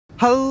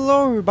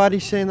Hello everybody,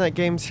 Shane That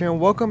Games here,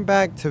 and welcome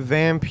back to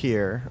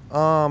Vampyr.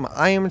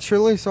 I am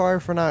truly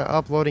sorry for not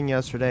uploading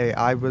yesterday.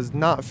 I was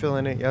not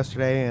feeling it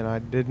yesterday, and I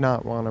did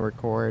not want to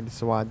record,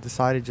 so I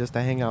decided just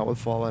to hang out with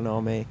Fallen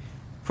on me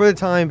for the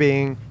time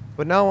being.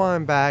 But now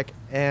I'm back,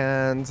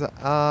 and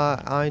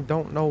I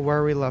don't know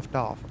where we left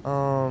off.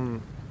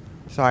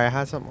 Sorry, I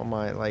had something on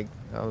my, I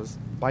was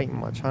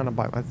trying to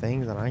bite my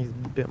things, and I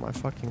bit my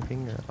fucking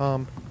finger.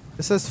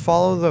 It says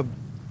follow the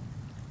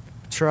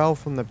trail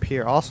from the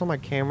pier. Also, my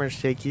camera's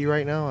shaky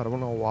right now. I don't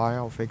know why.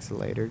 I'll fix it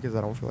later because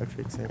I don't feel like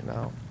fixing it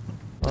now.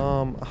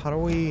 How do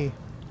we...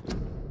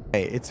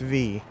 Hey, it's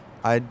V.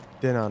 I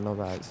did not know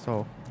that.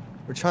 So,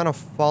 we're trying to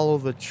follow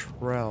the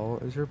trail.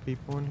 Is there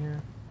people in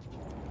here? I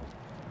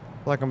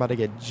feel like I'm about to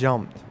get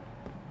jumped.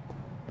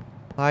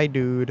 Hi,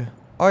 dude.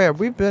 Oh, yeah,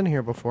 we've been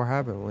here before,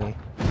 haven't we?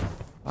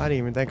 I didn't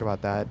even think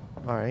about that.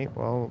 Alright,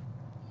 well...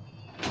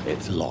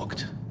 It's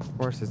locked. Of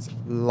course, it's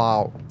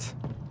locked.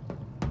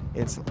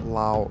 It's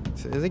loud.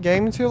 Is the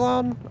game too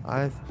loud?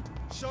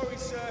 Sorry,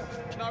 sir.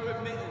 No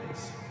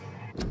admittance.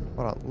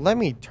 Hold on. Let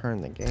me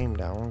turn the game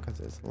down because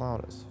it's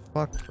loud as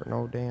fuck for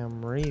no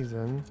damn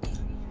reason.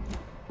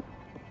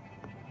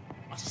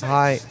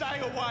 Hi. Stay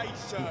away,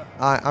 sir.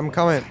 I'm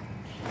coming.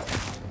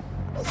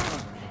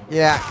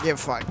 Yeah, get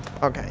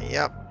fucked. Okay,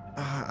 yep.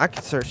 I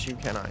can search you,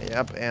 can I?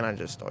 Yep, and I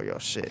just stole your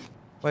shit.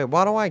 Wait,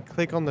 why do I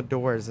click on the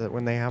doors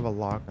when they have a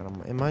lock on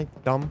them? Am I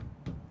dumb?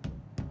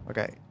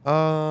 Okay.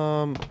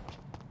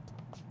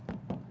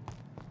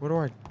 Where do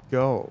I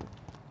go?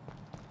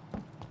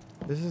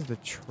 This is the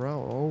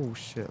trail. Oh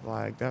shit,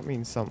 like that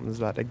means something's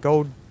about to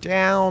go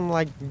down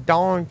like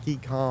Donkey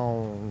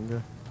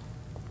Kong.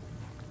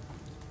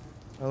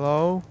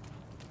 Hello?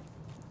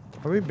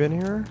 Have we been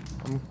here?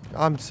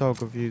 I'm so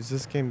confused.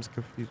 This game's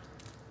confused.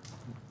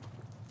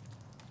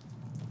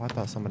 Oh, I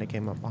thought somebody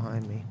came up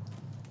behind me.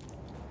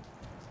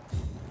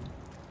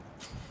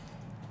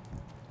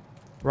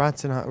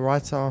 Rats are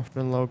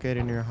often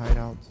located near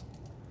hideouts.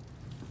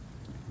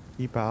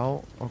 Keep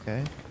out.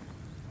 Okay.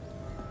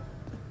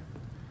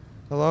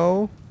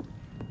 Hello?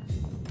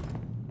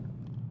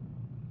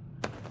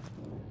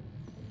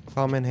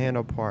 Common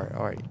handle part.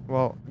 Alright.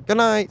 Well, good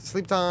night.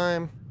 Sleep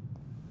time.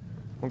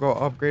 I'll go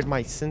upgrade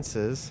my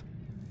senses.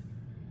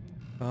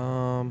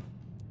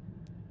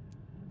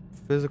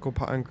 Physical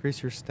power.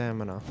 Increase your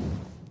stamina.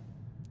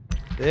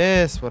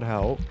 This would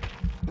help.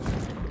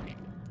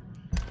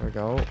 There we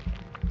go.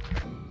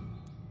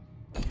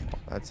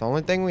 That's the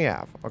only thing we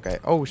have. Okay.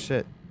 Oh,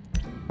 shit.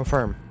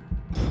 Confirm.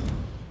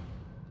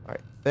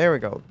 Alright, there we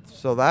go.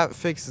 So that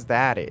fixes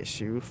that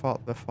issue.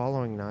 The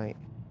following night.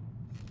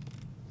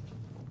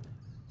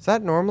 Does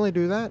that normally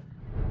do that?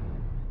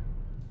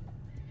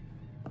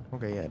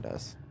 Okay, yeah, it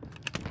does.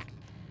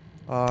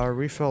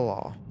 Refill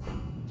all.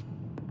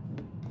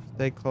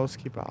 Stay close,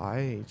 keep an eye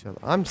at each other.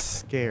 I'm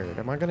scared.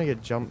 Am I gonna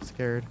get jump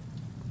scared?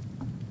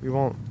 We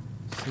won't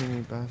see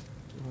me best.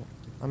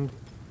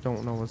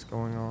 Don't know what's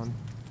going on.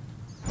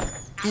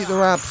 Eat the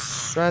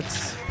rats.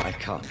 I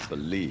can't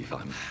believe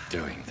I'm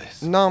doing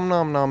this. Nom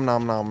nom nom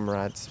nom nom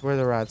rats. Where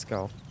the rats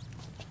go?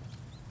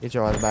 Get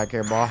your ass back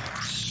here, boy.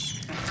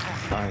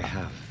 I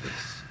have this.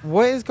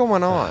 What is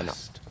going on?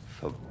 Thirst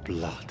for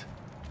blood.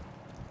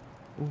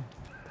 Ooh.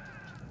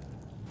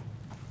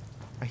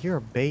 I hear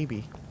a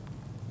baby.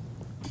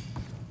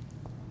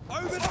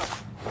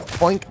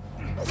 Boink.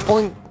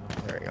 Boink.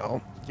 There we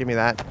go. Give me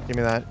that. Give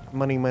me that.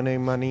 Money, money,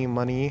 money,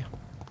 money.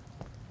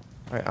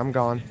 Alright, I'm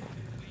gone.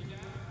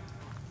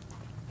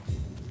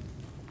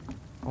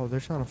 Oh,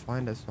 they're trying to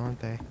find us, aren't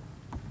they?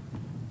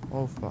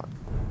 Oh, fuck.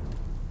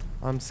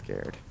 I'm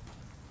scared.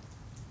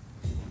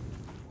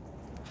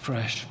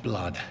 Fresh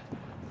blood.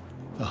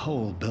 The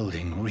whole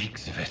building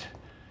reeks of it.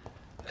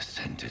 The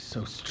scent is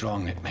so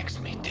strong it makes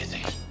me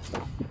dizzy. A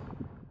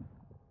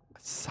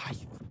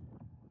scythe.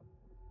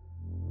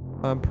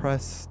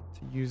 Press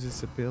to use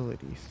its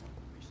abilities.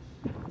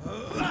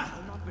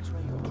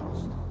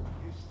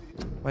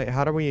 Wait,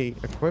 how do we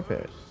equip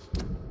it?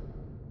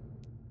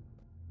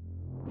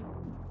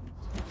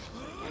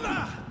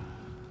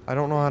 I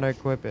don't know how to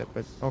equip it,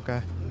 but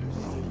okay.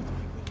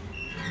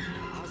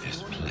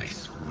 This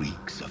place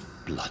reeks of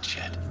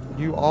bloodshed.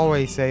 You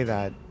always say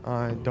that.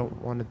 I don't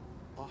want to.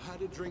 I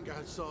had a drink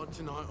outside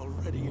tonight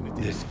already in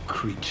This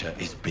creature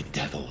is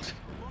bedeviled.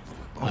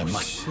 I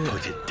must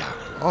put it down.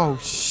 Oh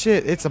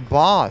shit, it's a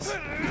boss.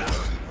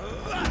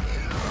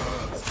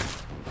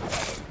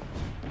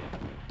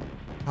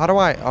 How do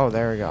I? Oh,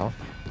 there we go.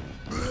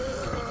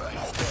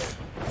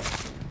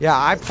 Yeah,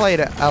 I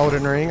played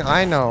Elden Ring.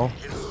 I know.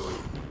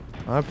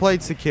 I played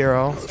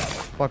Sekiro.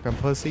 Fucking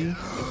pussy.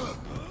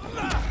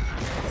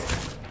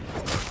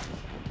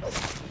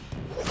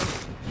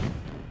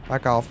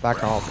 Back off,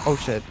 back off. Oh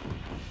shit.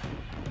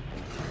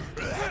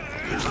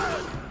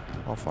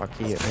 Oh fuck,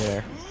 he hit me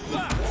there.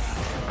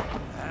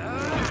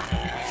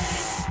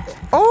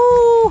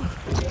 Oh!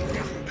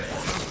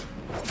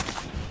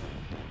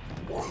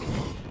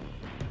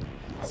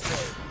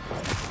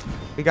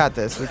 We got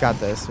this, we got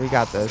this, we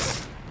got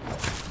this.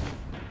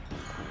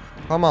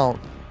 Come on.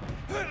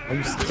 Are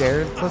you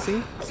scared,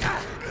 pussy?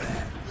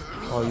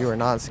 Oh, you are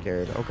not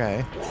scared.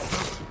 Okay.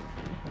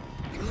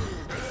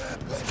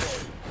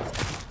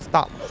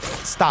 Stop.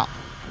 Stop.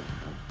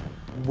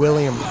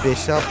 William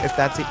Bishop, if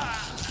that's it.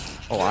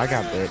 Oh, I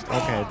got bit.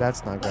 Okay,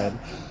 that's not good.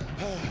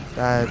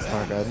 That's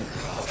not good.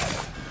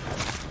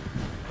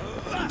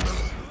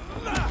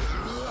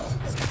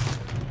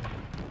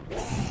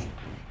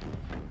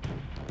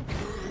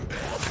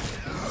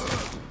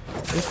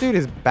 This dude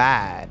is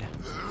bad.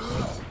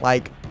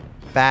 Like,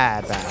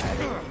 bad.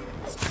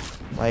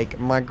 Like,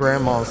 my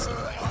grandma's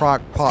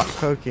crock pot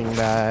cooking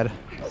bad.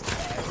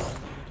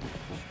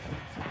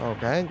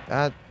 Okay,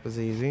 that was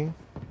easy.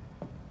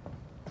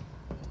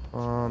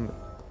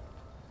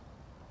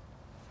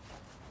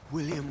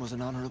 William was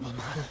an honorable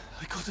man.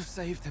 I could have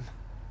saved him.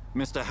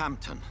 Mr.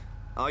 Hampton,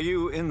 are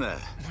you in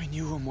there? I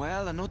knew him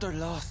well, another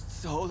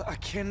lost soul, a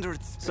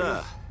kindred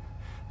spirit. Sir,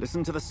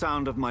 listen to the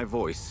sound of my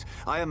voice.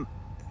 I'm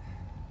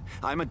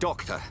a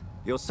doctor.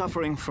 You're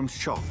suffering from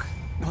shock.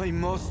 I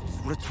must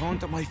return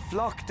to my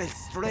flock. They'll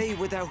stray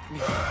without me.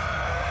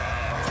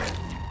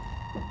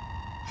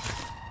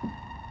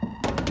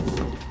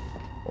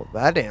 Well,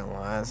 that didn't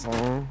last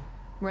long.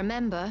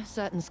 Remember,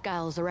 certain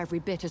skulls are every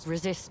bit as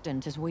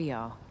resistant as we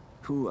are.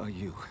 Who are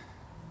you?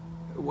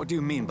 What do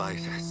you mean by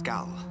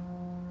scowl?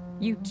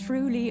 You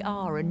truly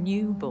are a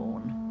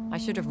newborn. I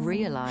should have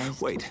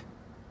realized. Wait.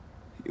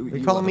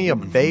 You calling me a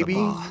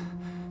baby?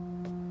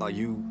 Are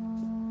you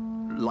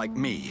like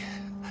me?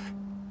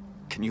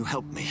 Can you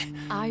help me?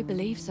 I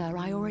believe, sir,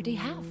 I already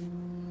have.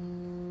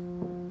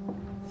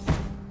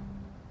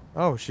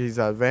 Oh, she's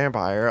a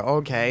vampire.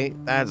 Okay,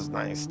 that's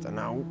nice to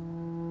know.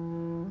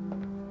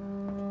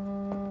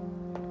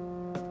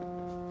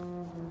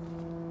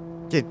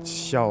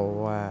 Get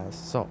your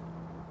ass up.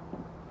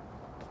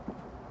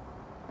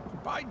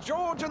 By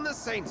George and the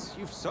Saints,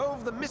 you've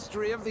solved the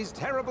mystery of these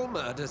terrible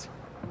murders.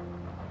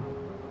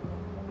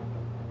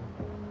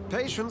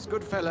 Patience,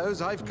 good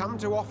fellows, I've come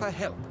to offer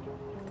help.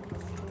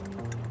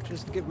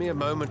 Just give me a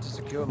moment to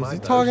secure my Is he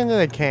boat talking to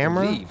the and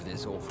camera? leave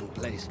this awful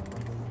place.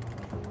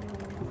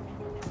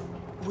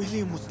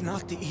 William was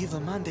not the evil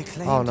man they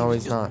claimed. Oh, no, He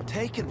was he's just not.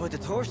 taken by the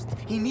thirst.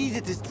 He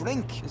needed his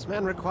drink. This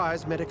man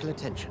requires medical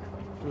attention.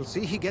 We'll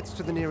see he gets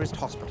to the nearest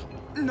hospital.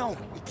 No,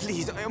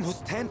 please, I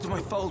must tend to my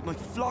fold. My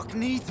flock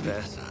needs me.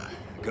 There, sir.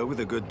 Go with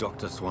the good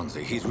Dr.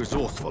 Swansea. He's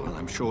resourceful, and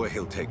I'm sure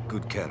he'll take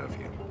good care of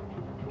you.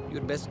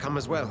 You'd best come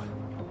as well.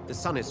 The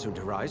sun is soon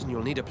to rise, and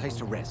you'll need a place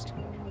to rest.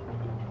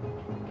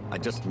 I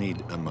just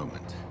need a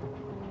moment.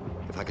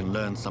 If I can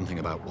learn something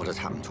about what has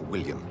happened to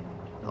William,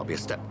 I'll be a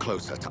step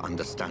closer to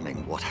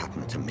understanding what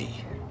happened to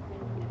me.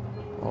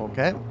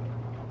 Okay.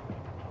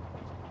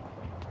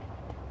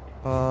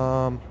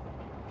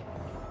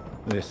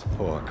 This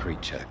poor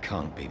creature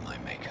can't be my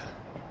maker.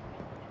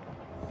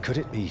 Could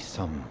it be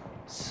some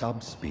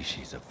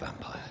subspecies of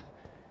vampire?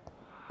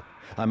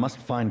 I must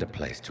find a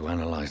place to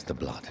analyze the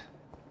blood.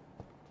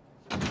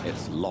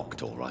 It's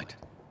locked, all right.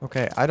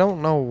 Okay, I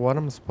don't know what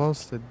I'm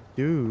supposed to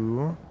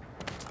do.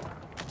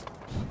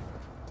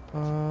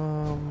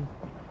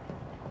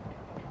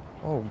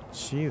 Oh,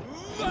 gee.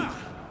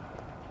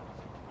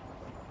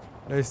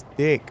 This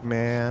dick,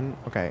 man.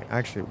 Okay,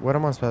 actually, what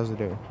am I supposed to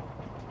do?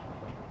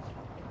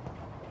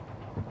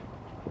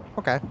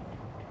 Okay.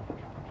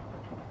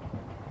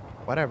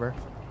 Whatever.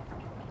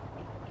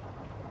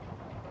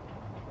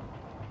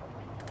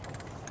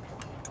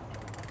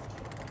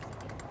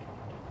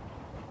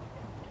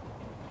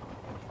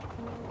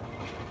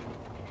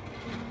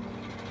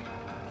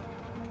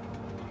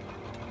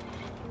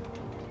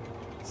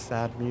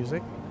 Sad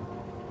music.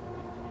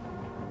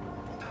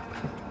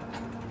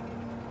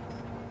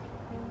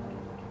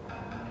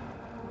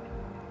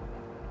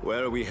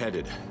 Where are we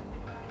headed?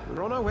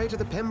 We're on our way to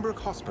the Pembroke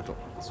Hospital.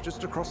 It's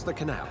just across the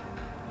canal.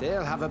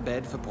 They'll have a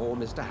bed for poor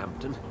Mr.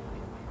 Hampton.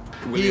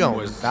 He William gonna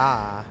was...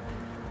 die.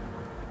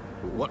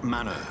 What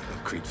manner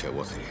of creature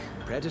was he?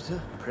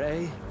 Predator,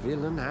 prey,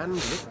 villain, and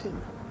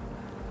victim.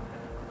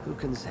 Who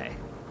can say?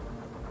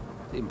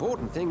 The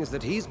important thing is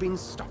that he's been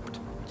stopped.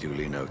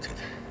 Duly noted.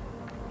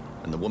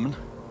 And the woman?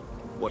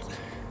 What...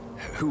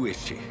 Who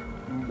is she?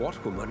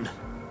 What woman?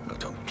 Oh,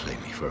 don't play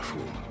me for a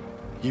fool.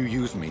 You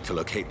used me to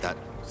locate that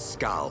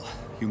skull.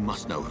 You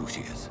must know who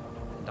she is.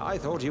 And I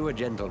thought you a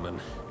gentleman.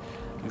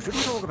 You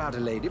shouldn't talk about a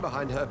lady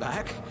behind her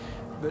back,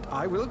 but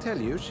I will tell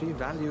you she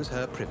values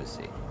her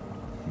privacy.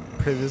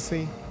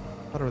 Privacy?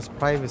 I thought it was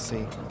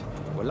privacy.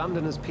 Were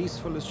London as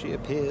peaceful as she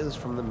appears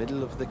from the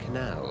middle of the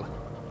canal?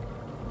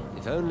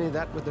 If only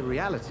that were the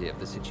reality of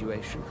the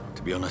situation.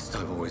 To be honest,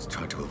 I've always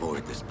tried to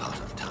avoid this part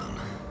of town.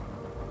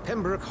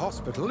 Pembroke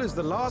Hospital is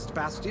the last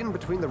bastion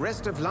between the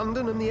rest of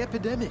London and the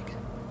epidemic.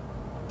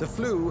 The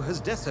flu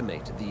has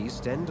decimated the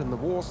East End and the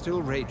war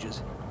still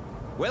rages.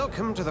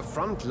 Welcome to the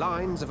front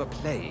lines of a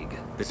plague.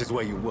 This is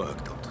where you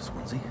work, Dr.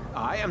 Swansea?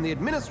 I am the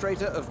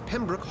administrator of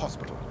Pembroke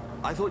Hospital.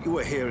 I thought you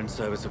were here in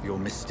service of your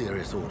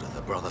mysterious order,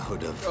 the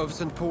Brotherhood of... Of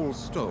St.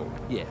 Paul's Stole,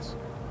 yes.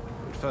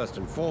 But first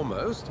and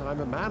foremost,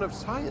 I'm a man of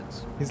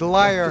science. He's a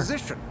liar. A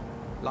physician,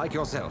 like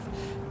yourself,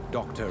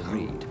 Dr.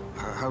 Reed.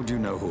 How do you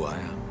know who I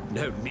am?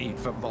 No need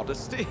for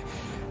modesty.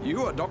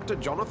 You are Dr.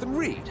 Jonathan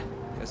Reed,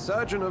 A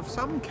surgeon of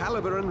some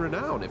caliber and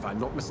renown, if I'm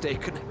not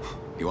mistaken.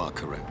 You are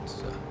correct,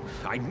 sir.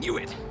 I knew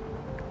it!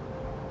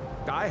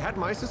 I had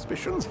my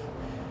suspicions.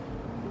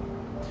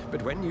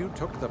 But when you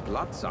took the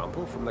blood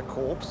sample from the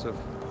corpse of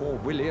poor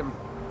William,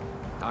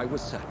 I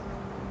was certain.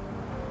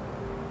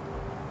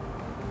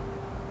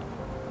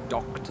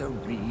 Dr.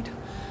 Reed.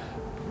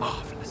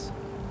 Marvelous.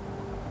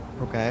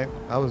 Okay,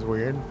 that was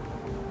weird.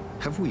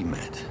 Have we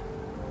met?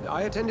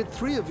 I attended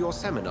 3 of your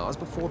seminars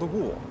before the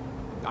war.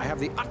 I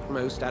have the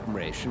utmost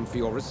admiration for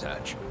your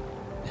research.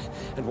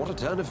 And what a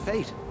turn of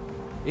fate.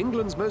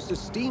 England's most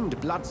esteemed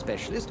blood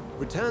specialist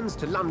returns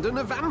to London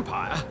a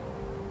vampire.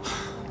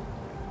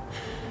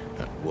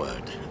 That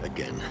word,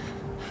 again.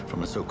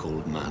 From a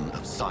so-called man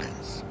of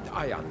science.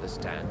 I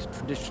understand.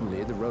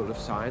 Traditionally, the role of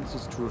science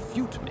is to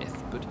refute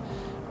myth, but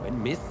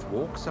when myth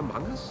walks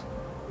among us,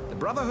 the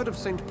Brotherhood of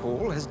St.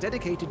 Paul has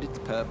dedicated its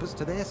purpose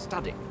to their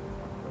study.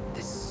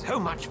 There's so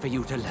much for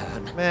you to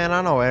learn. Man,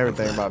 I know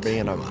everything That about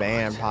being a you are right.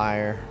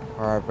 vampire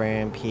or a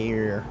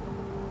vampire.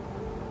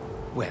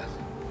 Well,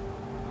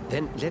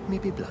 then let me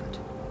be blunt.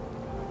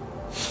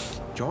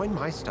 Join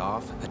my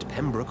staff at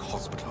Pembroke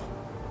Hospital.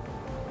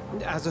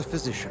 As a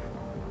physician.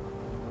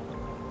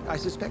 I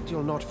suspect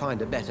you'll not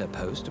find a better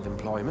post of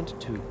employment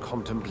to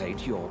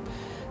contemplate your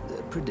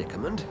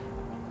predicament.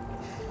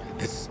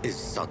 This is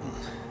sudden.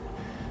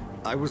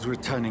 I was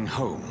returning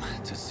home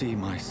to see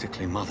my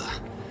sickly mother.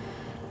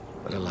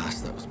 But alas,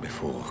 that was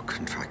before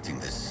contracting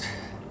this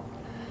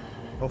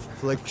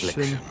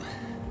Affliction.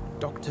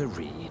 Dr.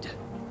 Reed,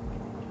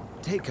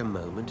 take a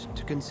moment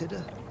to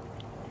consider.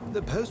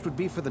 The post would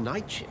be for the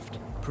night shift,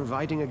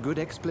 providing a good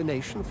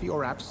explanation for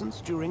your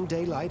absence during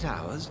daylight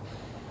hours.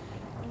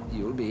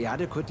 You'll be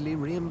adequately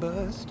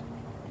reimbursed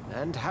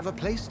and have a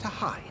place to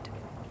hide.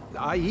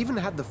 I even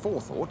had the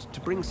forethought to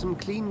bring some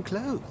clean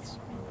clothes.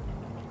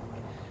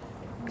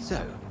 So,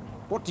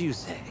 what do you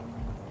say?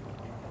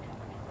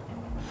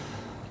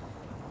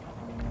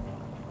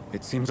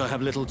 It seems I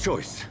have little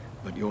choice,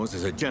 but yours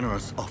is a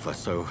generous offer,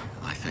 so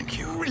I thank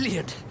you.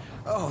 Brilliant!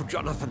 Oh,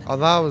 Jonathan. I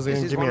thought it was this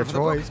gonna is give me one a for the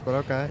book, choice, but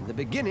okay. and the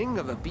beginning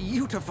of a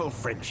beautiful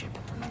friendship.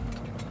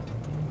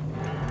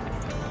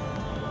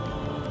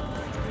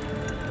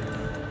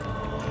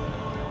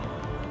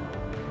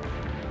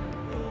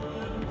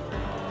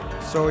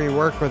 So you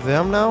work with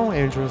them now?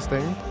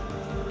 Interesting.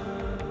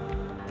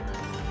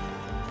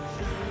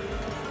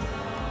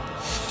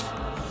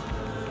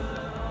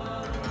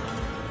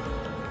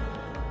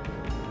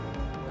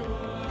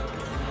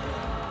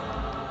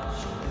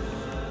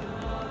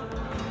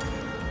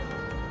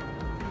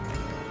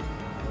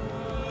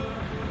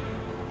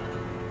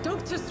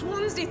 Dr.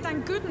 Swansea,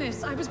 thank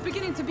goodness. I was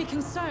beginning to be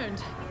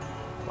concerned.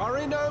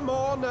 Worry no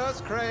more, Nurse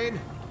Crane,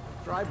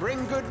 for I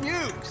bring good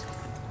news.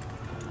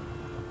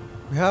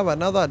 We have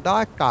another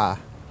doctor.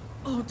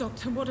 Oh,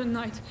 Doctor, what a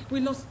night. We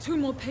lost 2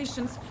 more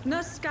patients.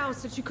 Nurse Scow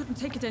said she couldn't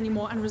take it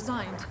anymore and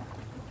resigned.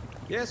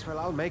 Yes, well,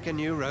 I'll make a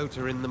new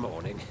rota in the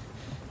morning.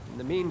 In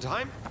the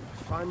meantime,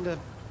 find a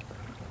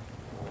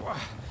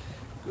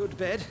good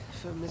bed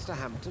for Mr.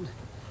 Hampton.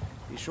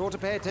 Be sure to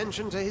pay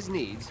attention to his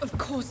needs. Of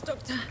course,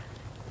 Doctor.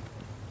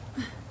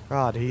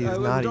 God, he is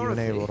and not even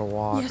Dorothy. able to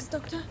walk. Yes,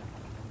 Doctor?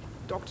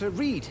 Dr.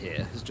 Reed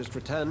here has just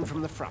returned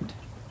from the front.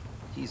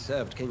 He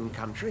served King and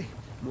Country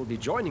and will be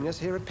joining us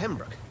here at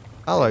Pembroke.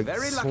 I look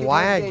Very lucky to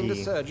have gained a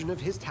swaggy. surgeon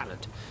of his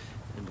talent,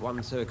 and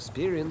one so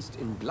experienced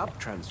in blood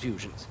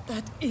transfusions.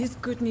 That is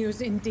good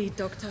news indeed,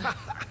 Doctor.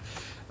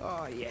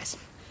 Oh, yes.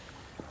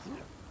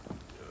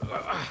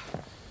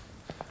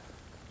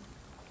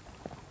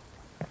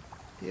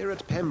 Here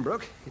at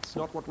Pembroke, it's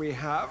not what we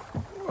have,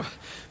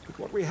 but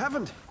what we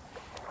haven't.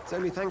 It's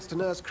only thanks to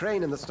Nurse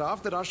Crane and the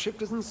staff that our ship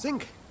doesn't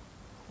sink.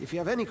 If you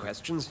have any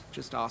questions,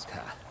 just ask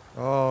her.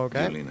 Oh,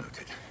 okay. Duly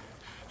noted.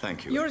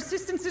 Thank you. Your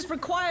assistance is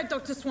required,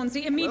 Dr.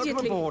 Swansea, immediately.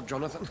 Welcome aboard,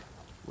 Jonathan.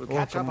 We'll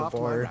catch up Welcome after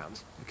my aboard.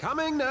 rounds.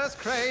 Coming, Nurse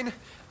Crane.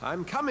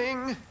 I'm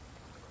coming.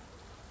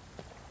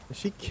 Is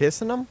she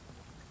kissing him?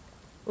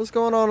 What's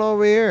going on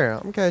over here?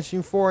 I'm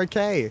catching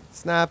 4K.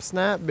 Snap,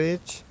 snap,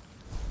 bitch.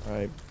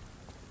 Alright.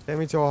 Take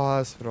me to a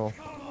hospital.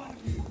 Come on,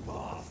 you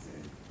bastard!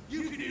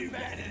 You can do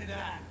better than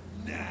that!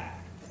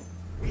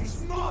 Nah!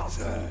 It's my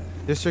turn!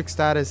 District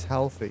status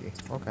healthy.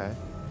 Okay.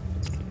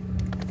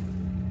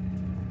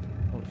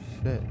 Oh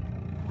shit.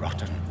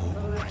 Rotten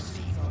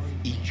autocracy.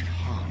 Each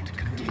heart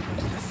contains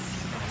the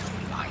seed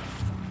of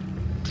life.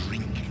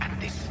 Drink at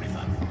this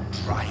river.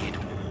 Try it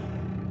all.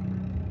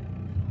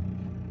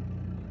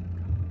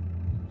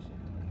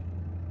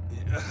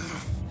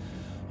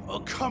 Oh,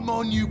 come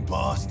on, you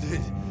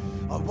bastard!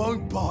 I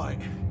won't bite.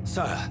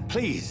 Sir,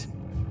 please.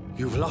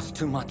 You've lost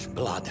too much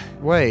blood.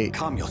 Wait.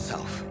 Calm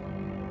yourself.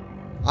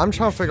 I'm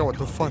trying to figure out what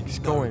the fuck is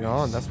going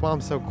on. That's why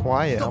I'm so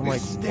quiet. Stop I'm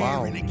like, wow.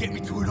 staring and get me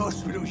to an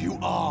hospital, you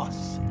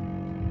arse!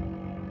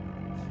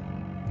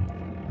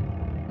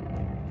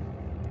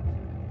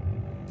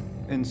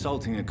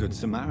 Insulting a good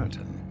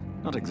Samaritan.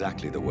 Not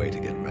exactly the way to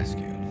get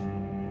rescued.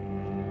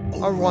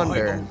 I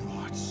wonder.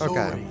 Alright, Okay.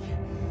 sorry.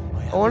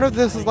 I wonder if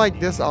this is like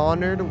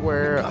Dishonored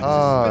where, Guys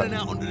are spilling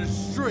out onto the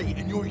street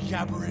and you're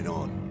yabbering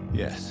on.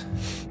 Yes.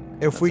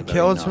 If That's we a very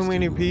kill too nasty many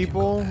wound you've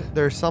people, got there.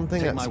 there's something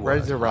Take that my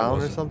spreads word, I around or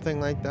wasn't.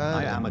 something like that.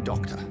 I am a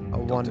doctor. I Dr.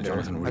 wonder.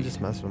 Jonathan I Reed. just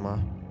messed with my.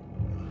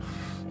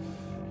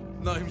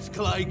 Name's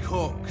Clay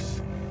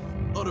Cox.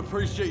 I'd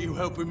appreciate you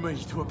helping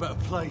me to a better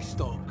place,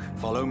 Doc.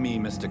 Follow me,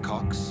 Mr.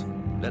 Cox.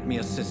 Let me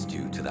assist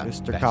you to that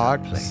Mr. better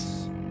Cox.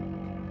 place.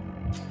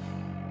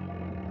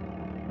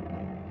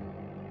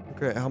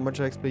 Okay, how much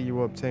XP you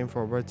will obtain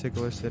for a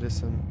particular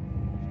citizen?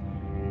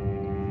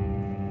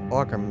 Oh,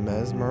 I can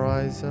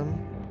mesmerize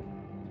him.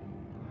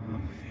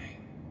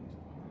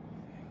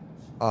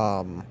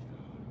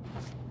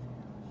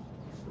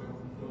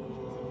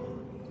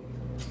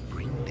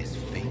 Bring this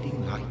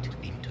fading light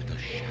into the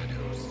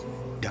shadows.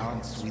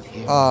 Dance with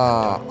him.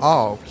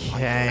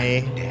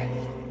 Okay. Death.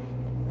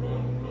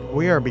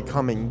 We are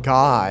becoming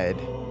God.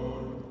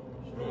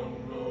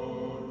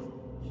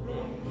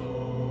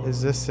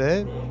 Is this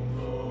it?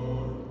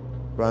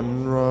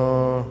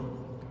 Runro,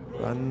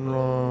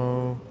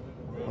 Runro,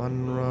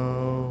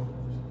 Runro,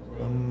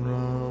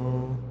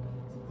 Runro,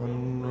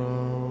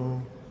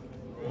 Runro,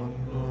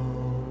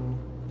 Runro.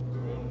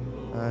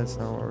 That's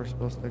not where we're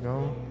supposed to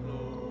go.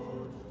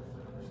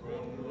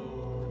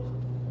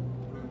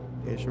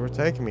 Yeah, sure,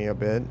 taking me a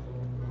bit.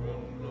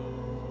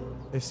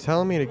 It's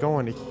telling me to go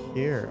into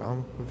here.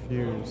 I'm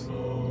confused.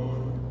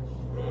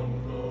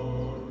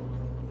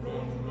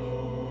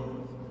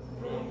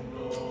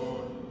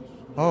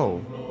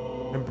 Oh.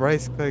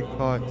 Embrace Clay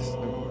Cox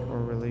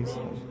or release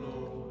him.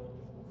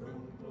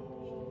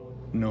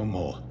 No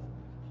more.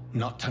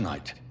 Not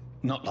tonight.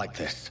 Not like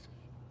this.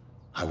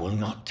 I will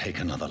not take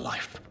another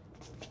life.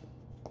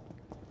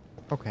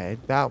 Okay,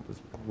 that was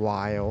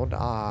wild.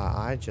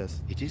 I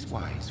just... It is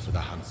wise for the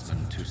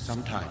huntsman to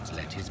sometimes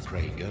let his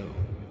prey go.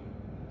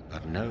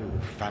 But no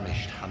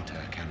famished hunter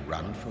can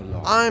run for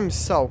long. I'm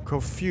so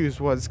confused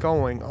what's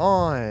going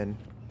on.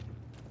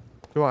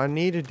 Do I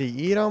needed to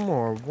eat them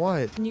or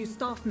what? New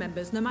staff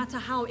members, no matter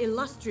how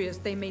illustrious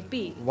they may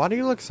be. Why do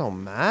you look so I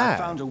mad?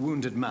 found a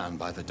wounded man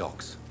by the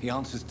docks. He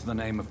answers to the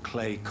name of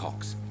Clay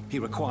Cox. He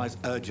requires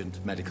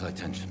urgent medical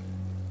attention.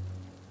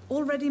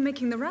 Already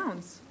making the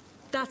rounds.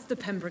 That's the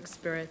Pembroke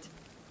spirit.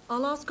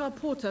 I'll ask our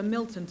porter,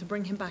 Milton, to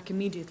bring him back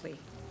immediately.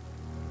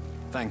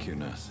 Thank you,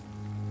 nurse.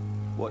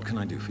 What can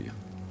I do for you?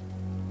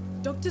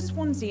 Dr.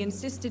 Swansea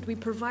insisted we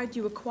provide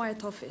you a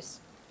quiet office.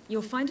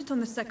 You'll find it on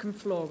the second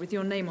floor with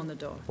your name on the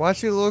door. Why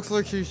she looks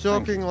like she's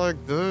Thank talking like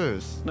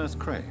this? Nurse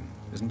Crane,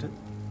 isn't it?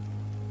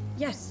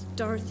 Yes,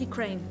 Dorothy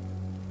Crane.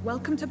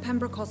 Welcome to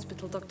Pembroke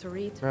Hospital, Dr.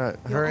 Reed. Right,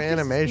 Your her office is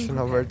animation being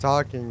of her prepared.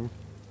 talking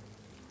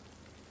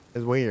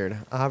is weird.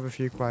 I have a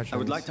few questions. I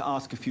would like to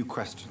ask a few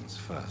questions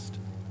first.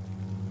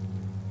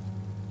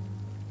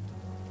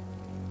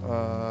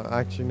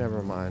 Actually,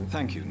 never mind.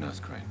 Thank you, Nurse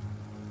Crane.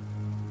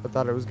 I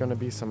thought it was gonna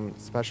be some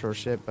special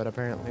shit, but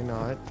apparently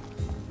not.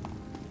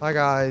 Bye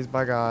guys,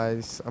 bye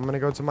guys. I'm gonna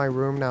go to my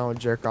room now and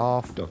jerk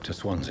off. Dr.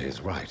 Swansea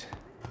is right.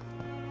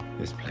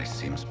 This place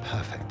seems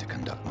perfect to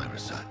conduct my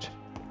research.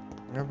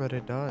 Yeah, but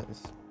it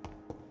does.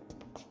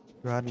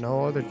 You had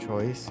no other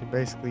choice. You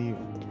basically...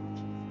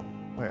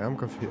 Wait, I'm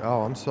confused.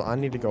 Oh, I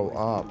need to go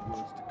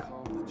up.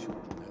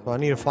 So I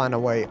need to find a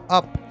way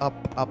up, up,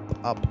 up,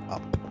 up,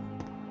 up.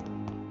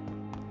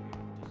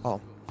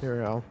 Oh, here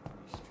we go.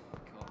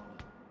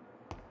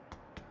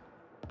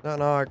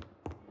 No.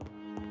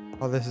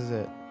 Oh, this is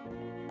it.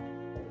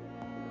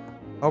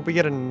 I hope we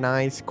get a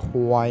nice,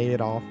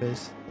 quiet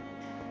office.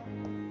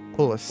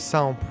 Full of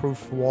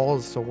soundproof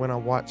walls so when I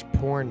watch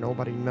porn,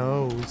 nobody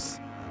knows.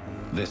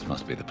 This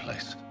must be the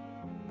place.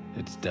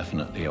 It's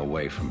definitely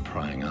away from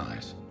prying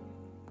eyes.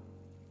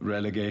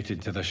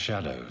 Relegated to the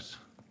shadows.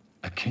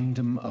 A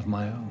kingdom of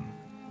my own.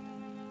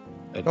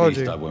 At Oh, least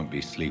dear. I won't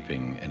be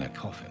sleeping in a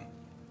coffin.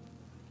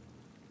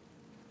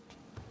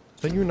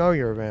 So you know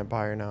you're a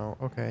vampire now.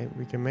 Okay,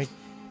 we can make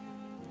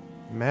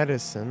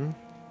medicine.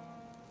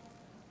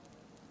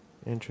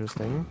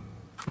 Interesting.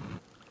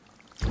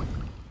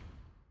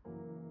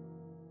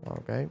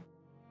 Okay.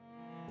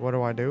 What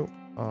do I do?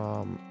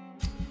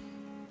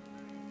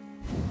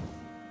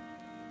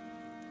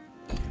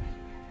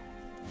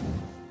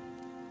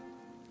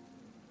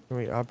 Can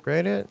we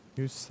upgrade it?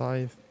 Use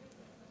scythe.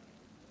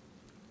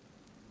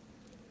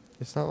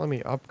 It's not letting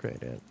me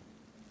upgrade it.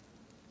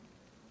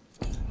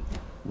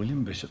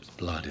 William Bishop's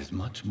blood is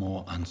much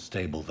more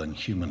unstable than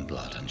human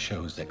blood and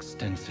shows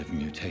extensive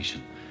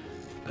mutation.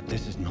 But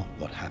this is not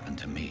what happened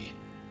to me.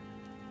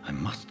 I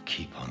must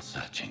keep on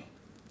searching.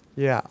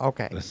 Yeah,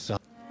 okay. The sun.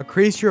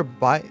 Increase your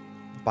bite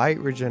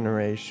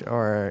regeneration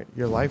or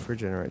your life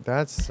regenerate.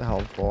 That's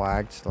helpful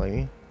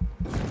actually.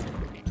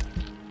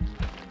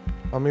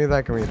 How many of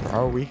that can we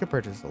oh we could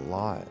purchase a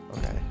lot.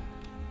 Okay.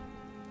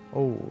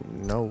 Oh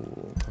no.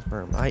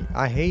 Confirm.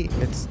 I hate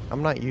it's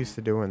I'm not used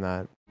to doing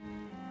that.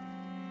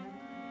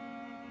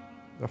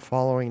 The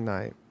following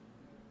night.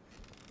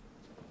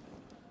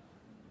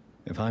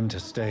 If I'm to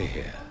stay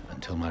here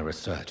until my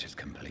research is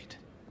complete,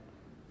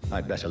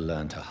 I'd better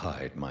learn to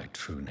hide my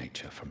true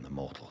nature from the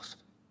mortals.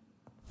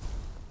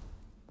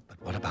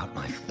 But what about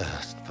my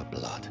thirst for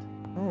blood?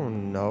 Oh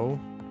no.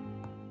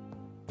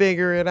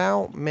 Figure it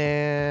out,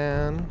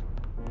 man.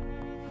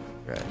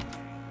 Okay.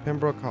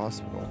 Pembroke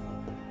Hospital.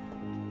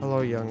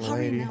 Hello, young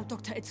Hurry lady. now,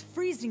 Doctor. It's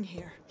freezing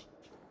here.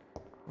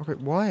 Okay,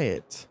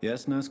 what?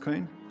 Yes, Nurse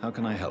Crane? How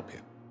can I help you?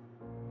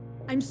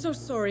 I'm so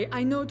sorry.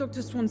 I know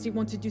Dr. Swansea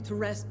wanted you to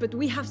rest, but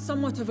we have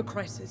somewhat of a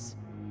crisis.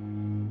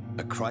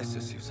 A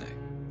crisis, you say?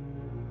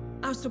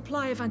 Our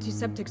supply of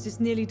antiseptics is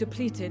nearly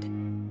depleted.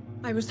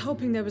 I was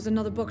hoping there was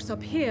another box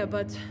up here,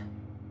 but...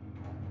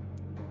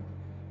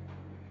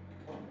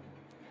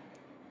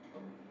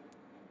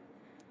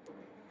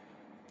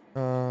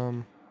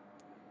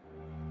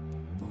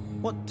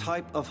 What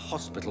type of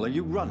hospital are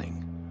you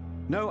running?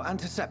 No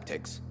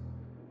antiseptics?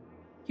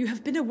 You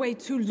have been away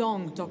too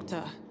long,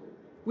 Doctor.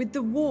 With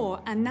the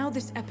war and now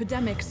this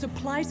epidemic,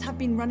 supplies have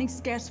been running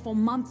scarce for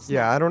months now.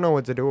 Yeah, I don't know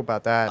what to do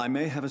about that. I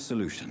may have a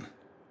solution.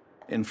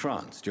 In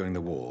France, during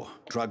the war,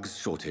 drugs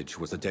shortage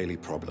was a daily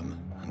problem,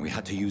 and we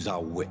had to use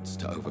our wits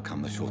to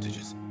overcome the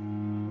shortages.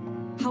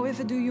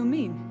 However do you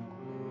mean?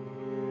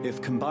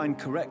 If combined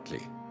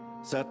correctly,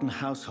 certain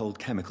household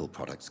chemical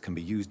products can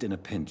be used in a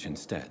pinch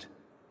instead.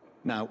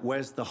 Now,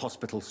 where's the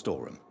hospital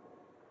storeroom?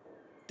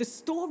 The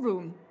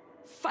storeroom?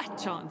 Fat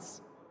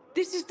chance.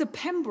 This is the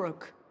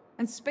Pembroke,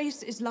 and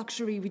space is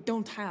luxury we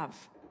don't have.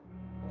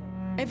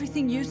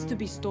 Everything used to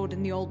be stored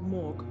in the old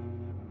morgue.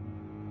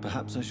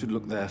 Perhaps I should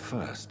look there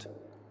first.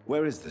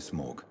 Where is this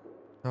morgue?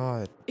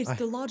 God. It's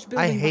the large I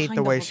building hate behind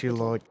the way hospital.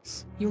 she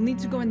looks. You'll need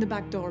to go in the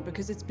back door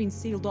because it's been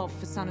sealed off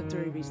for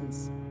sanitary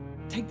reasons.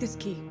 Take this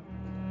key.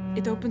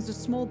 It opens a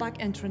small back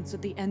entrance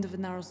at the end of a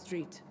narrow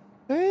street.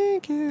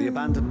 Thank you. The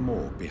abandoned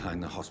morgue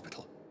behind the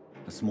hospital.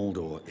 A small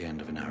door at the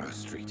end of a narrow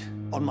street.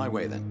 On my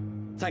way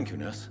then. Thank you,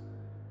 nurse.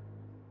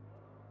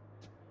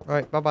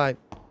 Alright, bye-bye.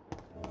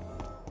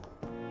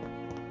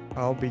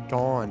 I'll be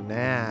gone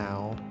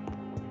now.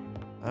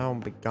 I'll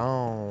be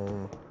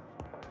gone.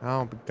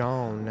 I'll be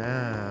gone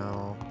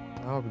now.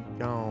 I'll be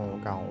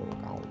gone, gone.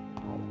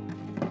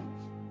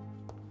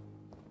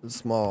 A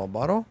small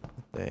bottle.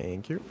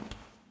 Thank you.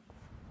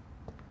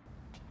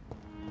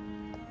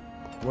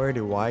 Where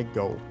do I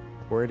go?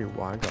 Where do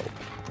I go?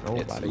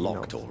 Nobody It's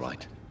locked, knows. all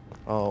right.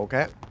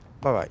 Okay.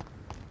 Bye-bye.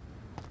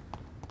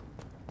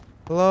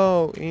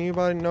 Hello?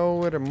 Anybody know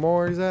where the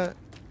morgue's at?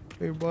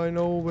 Anybody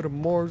know where the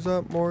morgue's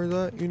at? Morgue's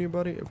at?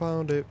 Anybody?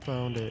 Found it.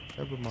 Found it.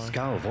 Never mind.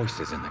 Scour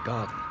voices in the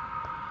garden.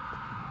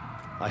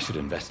 I should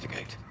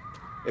investigate.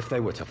 If they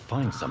were to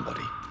find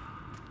somebody.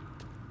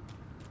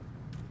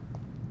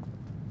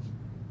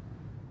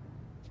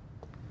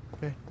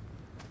 Okay.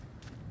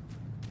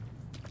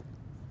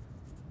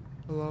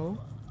 Hello?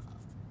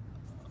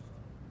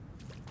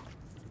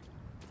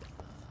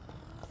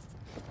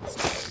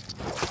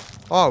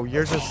 Oh,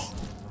 you're just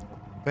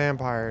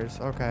vampires.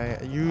 Okay.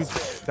 You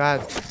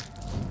that.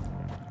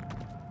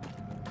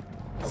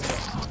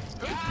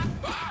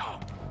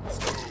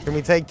 Can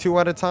we take two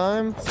at a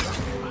time?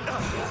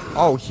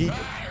 Oh, he.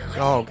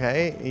 Oh,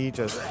 okay. He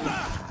just.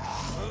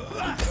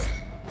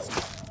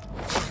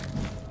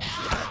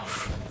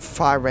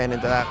 I ran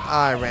into that.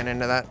 I ran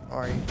into that.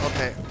 Alright.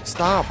 Okay.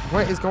 Stop.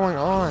 What is going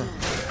on?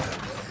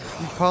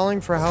 You calling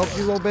for help,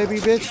 you little baby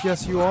bitch?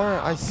 Yes, you are.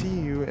 I see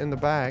you in the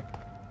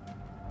back.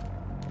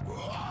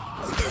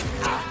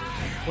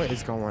 What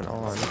is going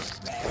on?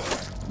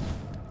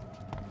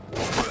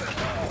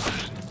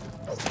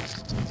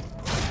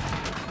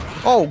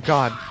 Oh,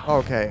 God.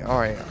 Okay.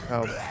 Alright.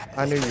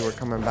 I knew you were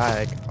coming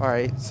back.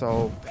 Alright,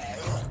 so...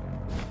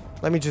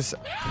 Let me just...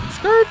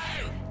 Skirt!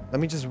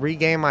 Let me just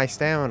regain my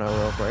stamina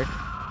real quick.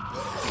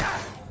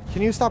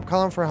 Can you stop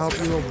calling for help,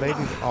 you little baby?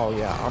 Oh,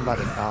 yeah. I'm about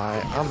to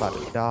die. I'm about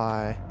to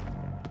die.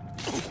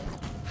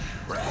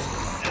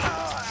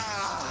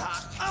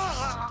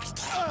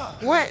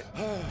 What?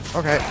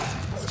 Okay.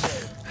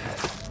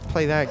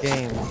 Play that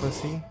game,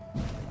 pussy.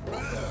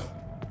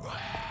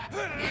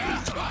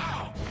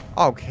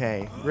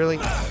 Okay, really?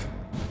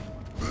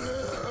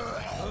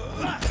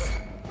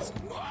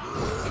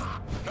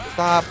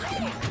 Stop.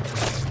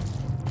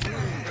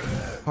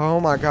 Oh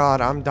my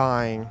god, I'm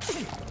dying.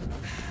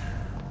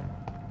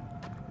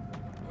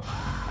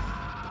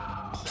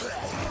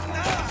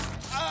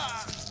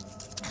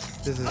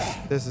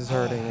 This is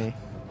hurting me.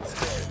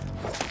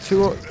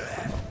 Oh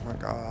my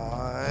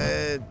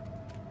god.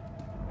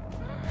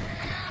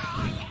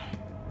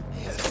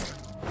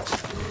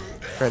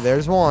 Okay,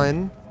 there's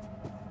one.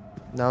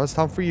 Now it's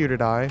time for you to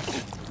die.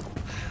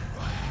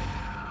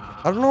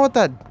 I don't know what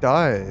that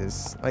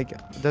does.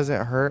 Like, does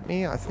it hurt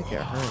me? I think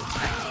it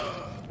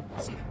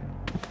hurts.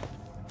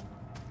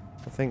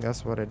 I think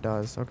that's what it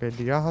does. Okay,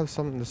 do y'all have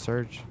something to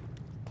search?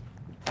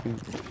 Ooh.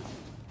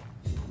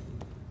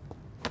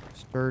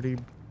 Sturdy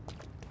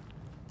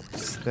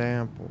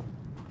sample.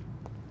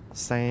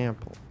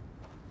 Sample.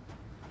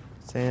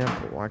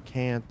 I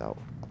can't though.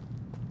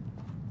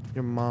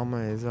 Your mama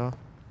is a...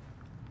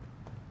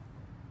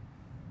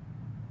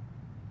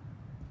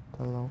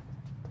 Hello?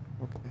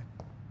 Okay.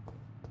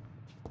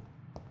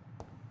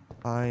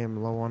 I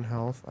am low on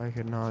health. I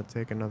could not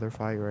take another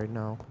fight right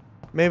now.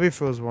 Maybe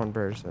if it was one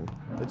person.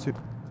 But two...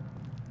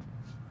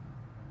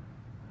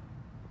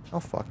 I'll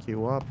fuck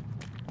you up.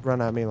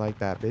 Run at me like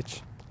that,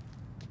 bitch.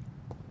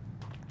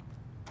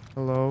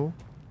 Hello?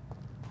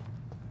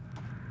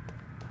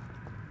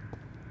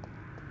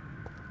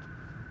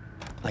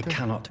 I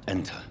cannot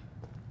enter.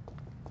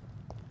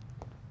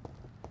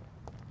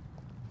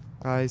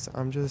 Guys,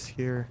 I'm just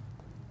here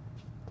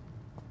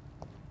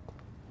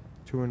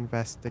to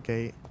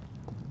investigate.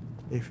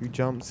 If you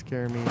jump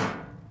scare me,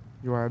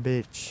 you are a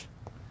bitch.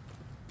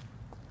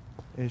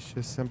 It's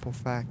just simple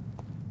fact.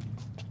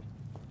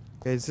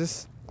 Okay, is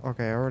this...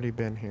 Okay, I already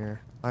been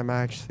here. I'm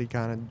actually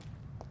kinda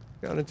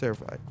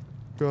terrified.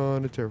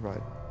 Kinda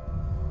terrified.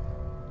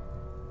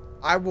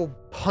 I will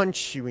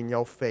punch you in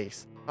your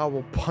face. I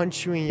will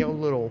punch you in your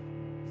little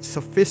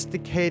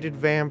sophisticated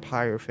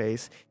vampire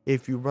face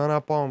if you run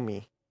up on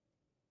me.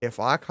 If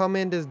I come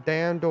in this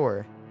damn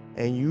door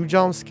and you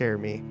jump scare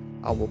me,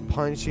 I will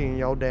punch you in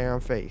your damn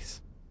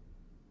face.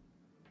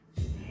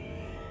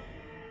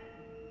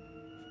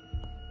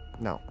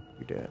 No,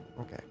 you didn't.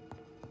 Okay.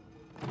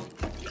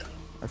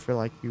 I feel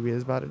like you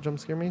is about to jump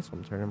scare me, so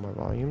I'm turning my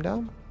volume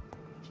down.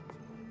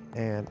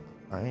 And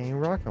I ain't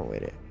rocking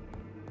with it.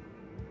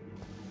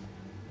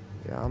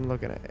 Yeah, I'm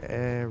looking at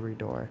every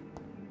door.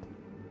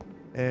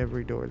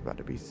 Every door is about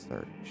to be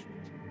searched.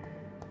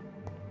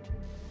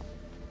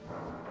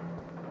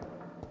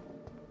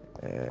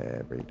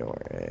 Every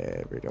door,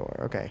 every door.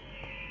 Okay.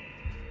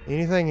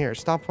 Anything here?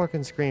 Stop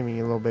fucking screaming,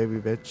 you little baby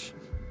bitch.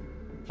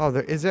 Oh,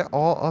 is it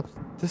all up?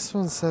 This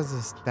one says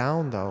it's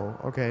down, though.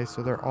 Okay,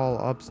 so they're all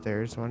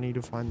upstairs, so I need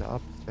to find the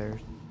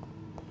upstairs.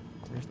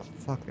 There's the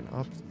fucking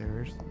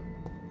upstairs.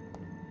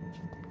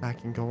 I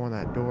can go on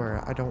that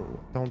door. I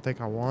don't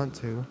think I want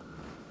to.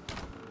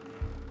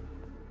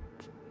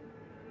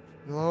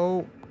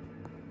 Hello?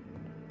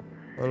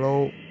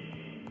 Hello?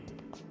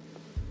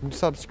 Can you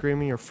stop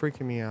screaming? You're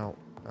freaking me out.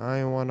 I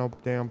ain't want no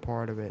damn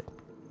part of it.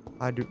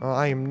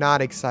 I am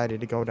not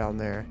excited to go down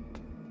there.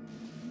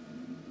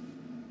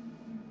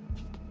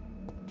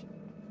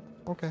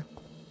 Okay.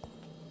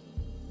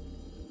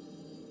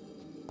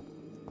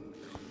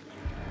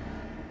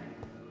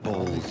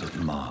 Balls of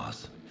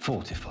Mars.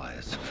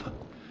 Fortifiers.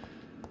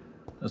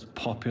 As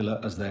popular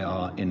as they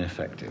are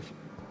ineffective.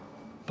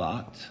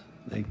 But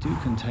they do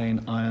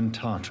contain iron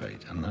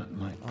tartrate, and that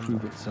might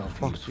prove itself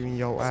Fuck useful. you in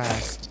your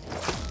ass.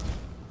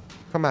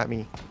 Come at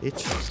me,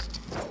 bitch.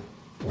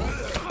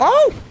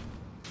 Oh!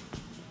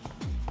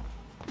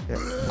 Yeah,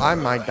 I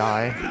might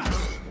die.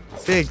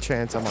 Big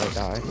chance I might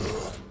die.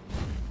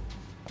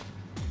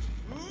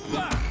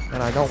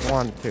 And I don't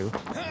want to.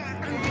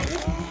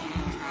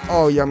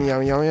 Oh, yummy,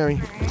 yummy, yummy,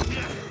 yummy.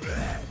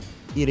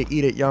 Eat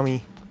it,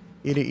 yummy.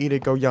 Eat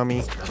it, go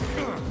yummy.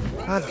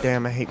 God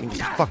damn, I hate when you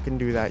fucking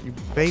do that, you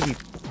baby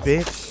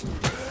bitch.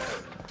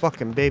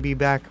 Fucking baby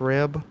back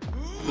rib.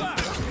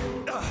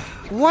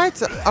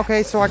 What?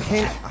 Okay, so I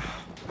can't...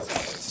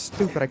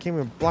 Stupid, I can't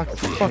even block the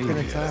fucking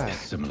attack.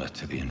 Similar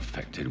to the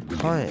infected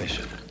William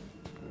Bishop.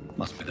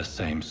 Must be the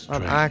same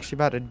strain. I'm actually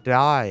about to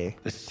die.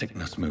 This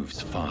sickness moves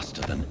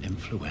faster than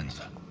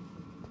influenza.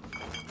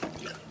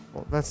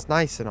 Well, that's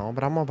nice and all,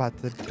 but I'm about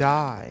to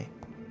die.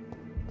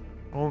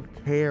 I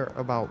don't care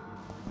about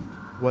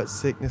what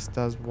sickness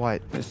does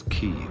what. This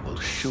key will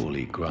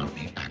surely grant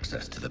me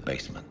access to the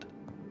basement.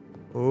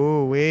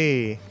 Ooh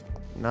wee.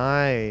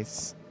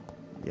 Nice.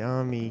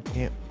 Yummy.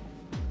 Can't.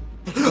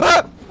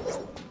 Ah!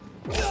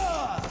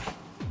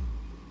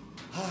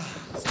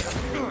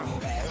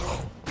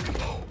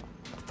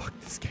 Fuck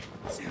this game.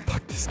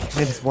 Fuck this game.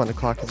 It is 1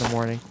 o'clock in the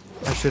morning.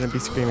 I shouldn't be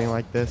screaming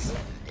like this.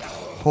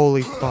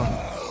 Holy fuck.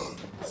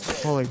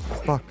 Holy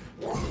fuck.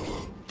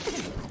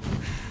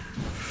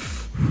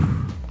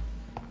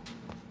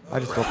 I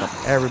just woke up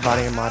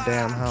everybody in my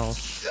damn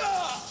house.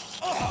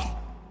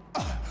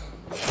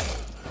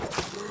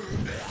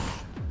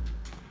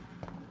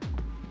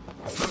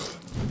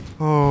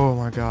 Oh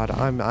my god,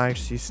 I'm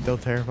actually still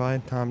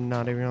terrified. I'm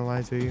not even gonna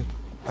lie to you.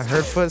 I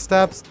heard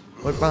footsteps,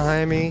 looked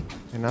behind me,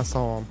 and I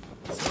saw them.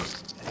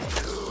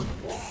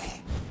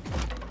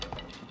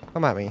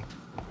 Come at me.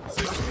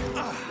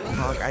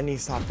 Fuck, I need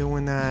to stop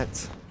doing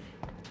that.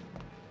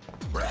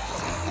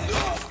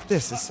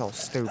 This is so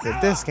stupid.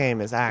 This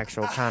game is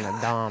actual kind of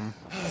dumb.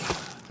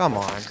 Come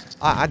on.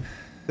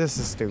 This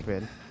is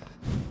stupid.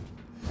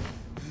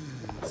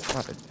 I'm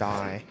about to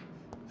die.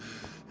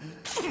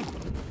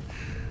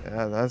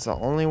 Yeah, that's the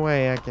only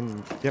way I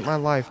can get my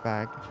life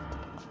back.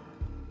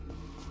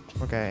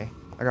 Okay.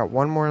 I got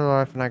one more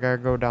life and I gotta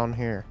go down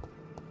here.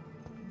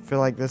 I feel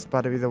like this is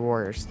about to be the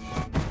worst.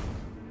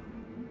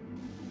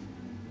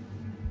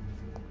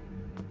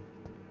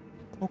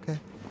 Okay.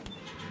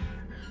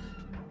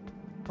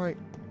 Right.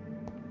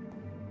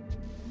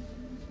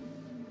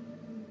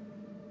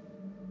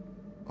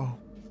 Oh.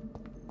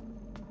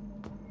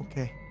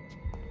 Okay.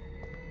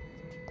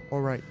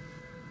 Alright.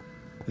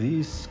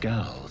 These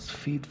skulls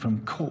feed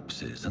from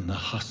corpses and the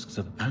husks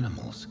of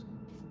animals.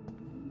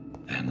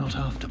 They're not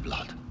after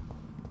blood.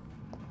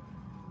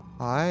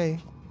 Hi.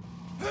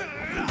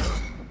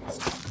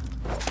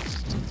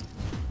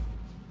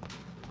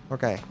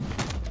 Okay.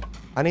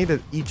 I need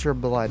to eat your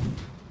blood.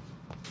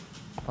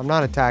 I'm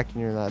not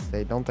attacking you in that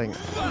state. Don't think.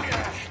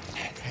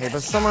 Okay. Okay,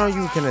 but somehow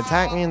you can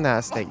attack me in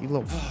that state, you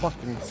little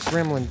fucking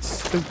gremlin,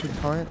 stupid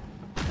cunt.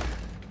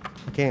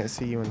 I can't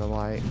see you in the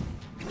light.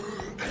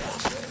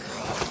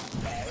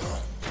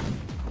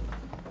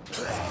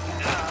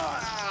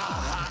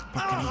 I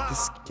fucking hate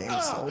this game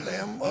so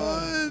damn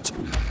much.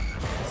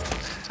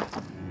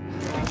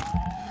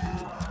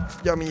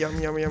 Yummy,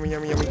 yummy, yummy, yummy,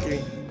 yummy, yummy,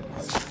 yummy.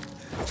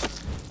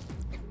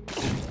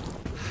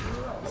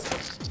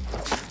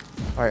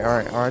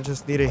 Alright, I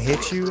just need to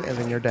hit you and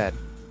then you're dead.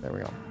 There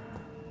we go.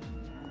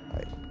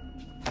 Alright.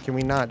 Can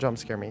we not jump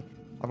scare me?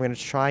 I'm gonna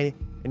try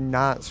and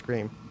not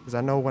scream. Because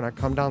I know when I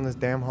come down this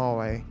damn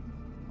hallway,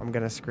 I'm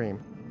gonna scream.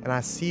 And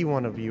I see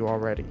one of you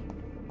already.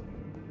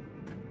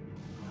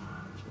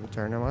 I'm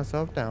turning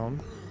myself down.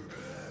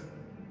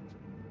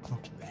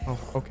 Oh,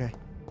 okay.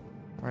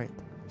 Alright,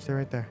 stay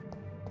right there.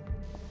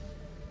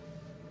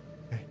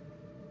 Okay.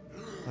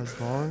 As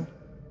long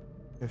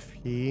if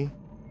he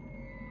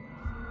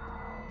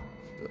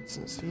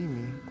doesn't see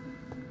me,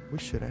 we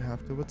shouldn't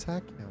have to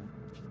attack him.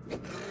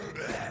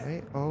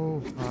 Right?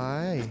 Oh,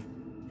 hi.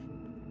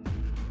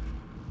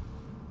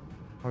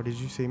 Oh, did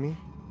you see me?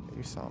 Yeah,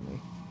 you saw me.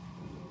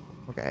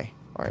 Okay,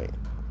 alright.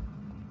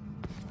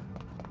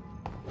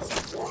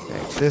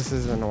 Okay, this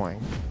is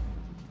annoying.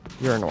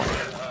 You're annoying.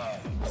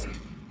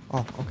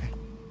 Oh, okay.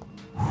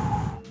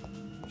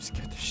 You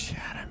scared the shit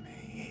out of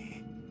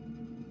me.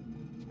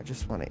 I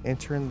just want to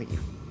enter and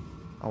leave.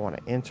 I want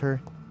to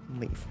enter and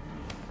leave.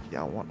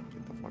 Yeah, I want to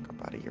get the fuck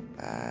up out of here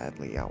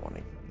badly. I want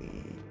to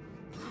leave.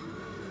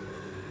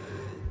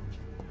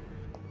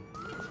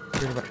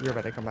 You're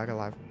about to come back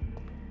alive.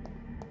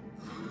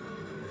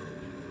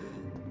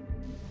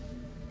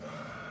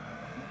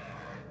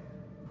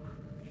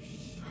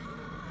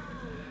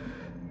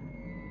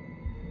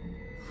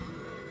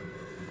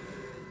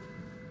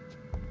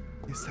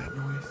 Is that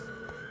noise?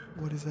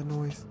 What is that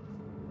noise?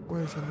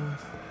 Where is that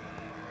noise?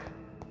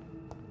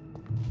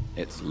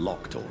 It's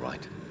locked, all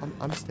right.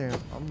 I'm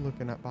staring. I'm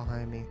looking at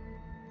behind me.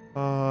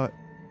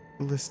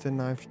 Listed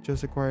knife.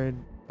 Just acquired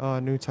a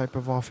new type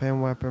of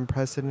offhand weapon.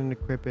 Press it and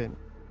equip it.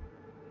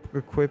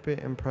 Equip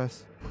it and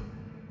press.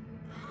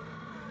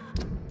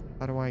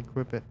 How do I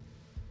equip it?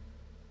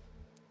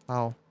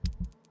 How?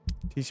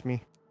 Teach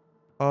me.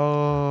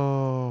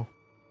 Oh.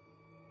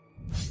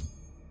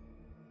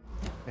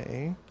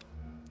 Okay.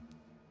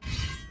 I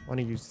want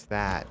to use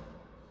that.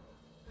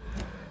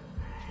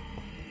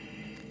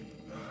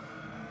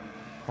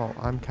 Oh,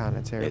 I'm kind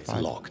of terrified. It's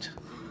locked.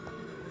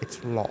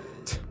 It's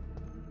locked.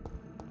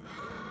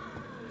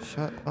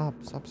 Shut up.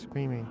 Stop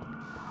screaming.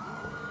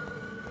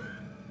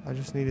 I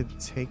just need to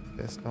take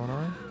this, don't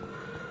I?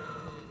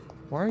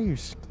 Why are you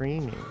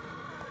screaming?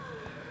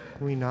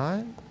 Can we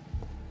not?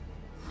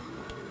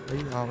 Are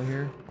you out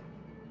here?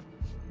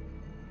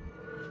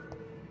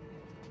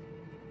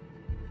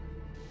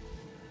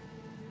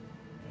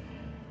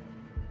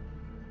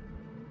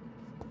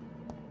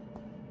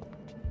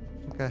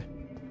 Okay.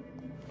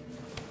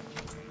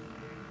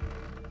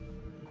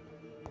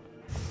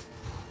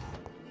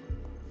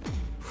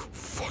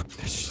 Fuck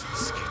this shit.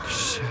 Scared the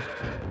shit.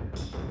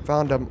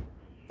 Found him.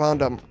 Found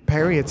him.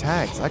 Parry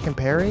attacks. I can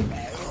parry?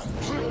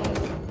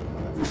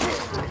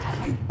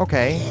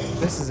 Okay.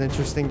 This is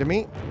interesting to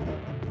me.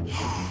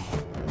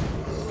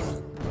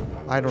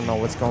 I don't know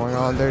what's going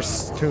on.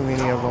 There's too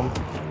many of them.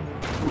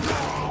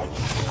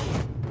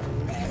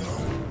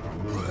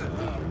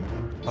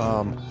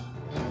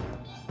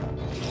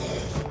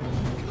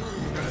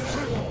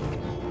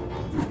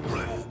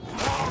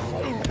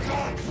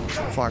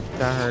 Fuck,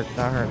 that hurt,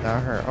 that hurt,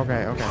 that hurt.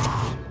 Okay, okay.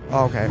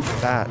 Okay,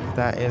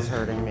 that is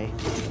hurting me.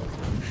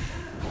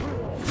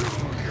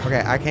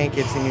 Okay, I can't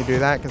continue to do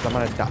that because I'm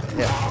gonna die.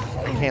 Yeah,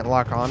 I can't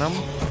lock on him.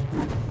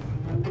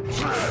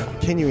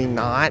 Can you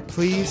not,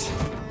 please?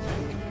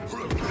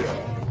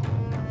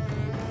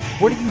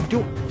 What are you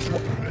doing?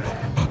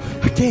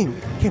 Game,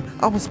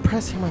 I was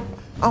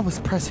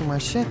pressing my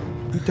shit.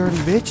 You dirty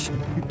bitch.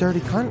 You dirty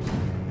cunt.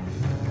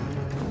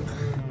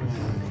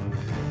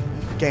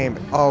 Game.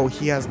 Oh,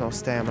 he has no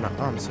stamina.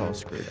 I'm so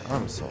screwed.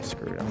 I'm so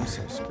screwed. I'm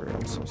so screwed.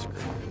 I'm so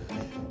screwed.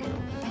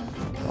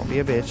 Don't be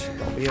a bitch.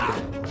 Don't be a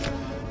bitch.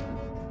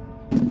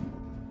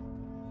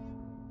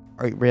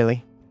 Alright,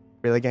 really?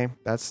 Really, game?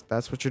 That's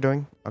what you're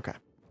doing? Okay.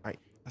 Alright,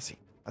 I see.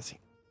 I see.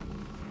 I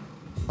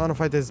wanna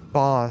fight this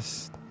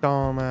boss.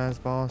 Dumb ass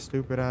boss.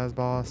 Stupid ass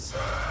boss.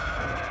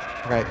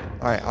 Okay.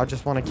 Alright, I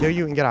just wanna kill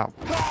you and get out.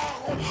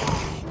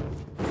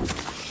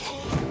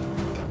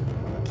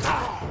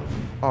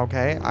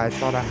 Okay, I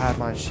thought I had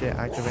my shit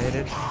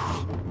activated.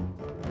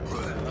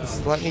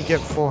 Just let me get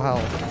full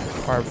health.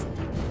 Or, oh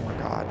my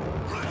god.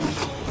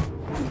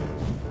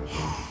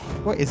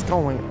 What is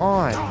going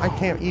on? I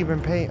can't even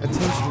pay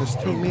attention. There's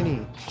too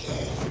many.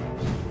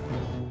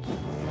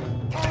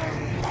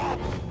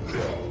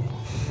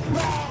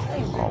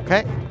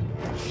 Okay.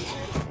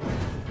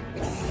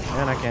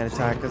 And I can't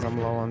attack because I'm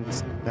low on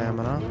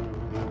stamina.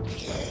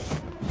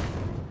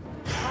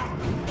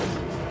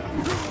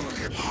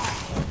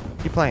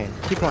 Keep playing.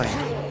 Keep playing.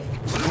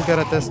 I'm good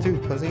at this too,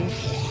 pussy.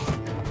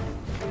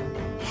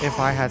 If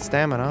I had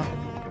stamina.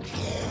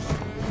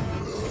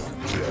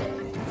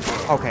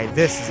 Okay,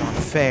 this is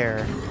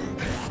unfair.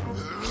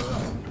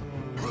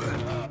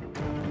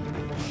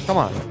 Come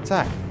on,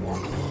 attack.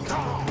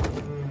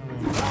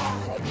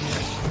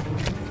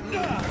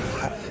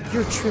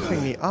 You're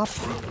tripping me up.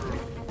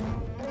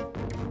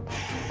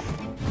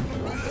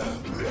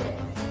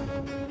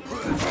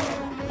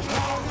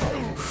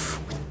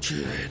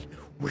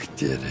 We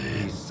did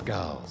it. These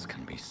skulls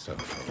can be so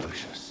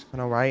ferocious. I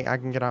know, right? I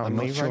can get out I'm and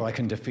not leave, sure right? I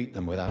can defeat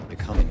them without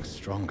becoming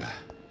stronger.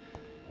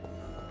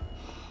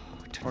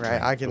 To Okay,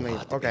 drink I can leave.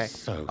 blood Okay, is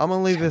so I'm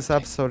gonna leave this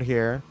tempting. episode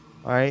here.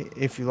 Alright,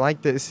 if you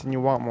like this and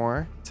you want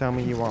more, tell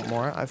me you want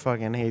more. I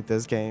fucking hate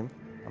this game.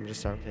 I'm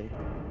just joking.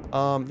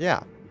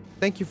 Yeah.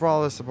 Thank you for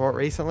all the support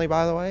recently,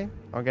 by the way.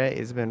 Okay,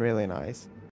 it's been really nice.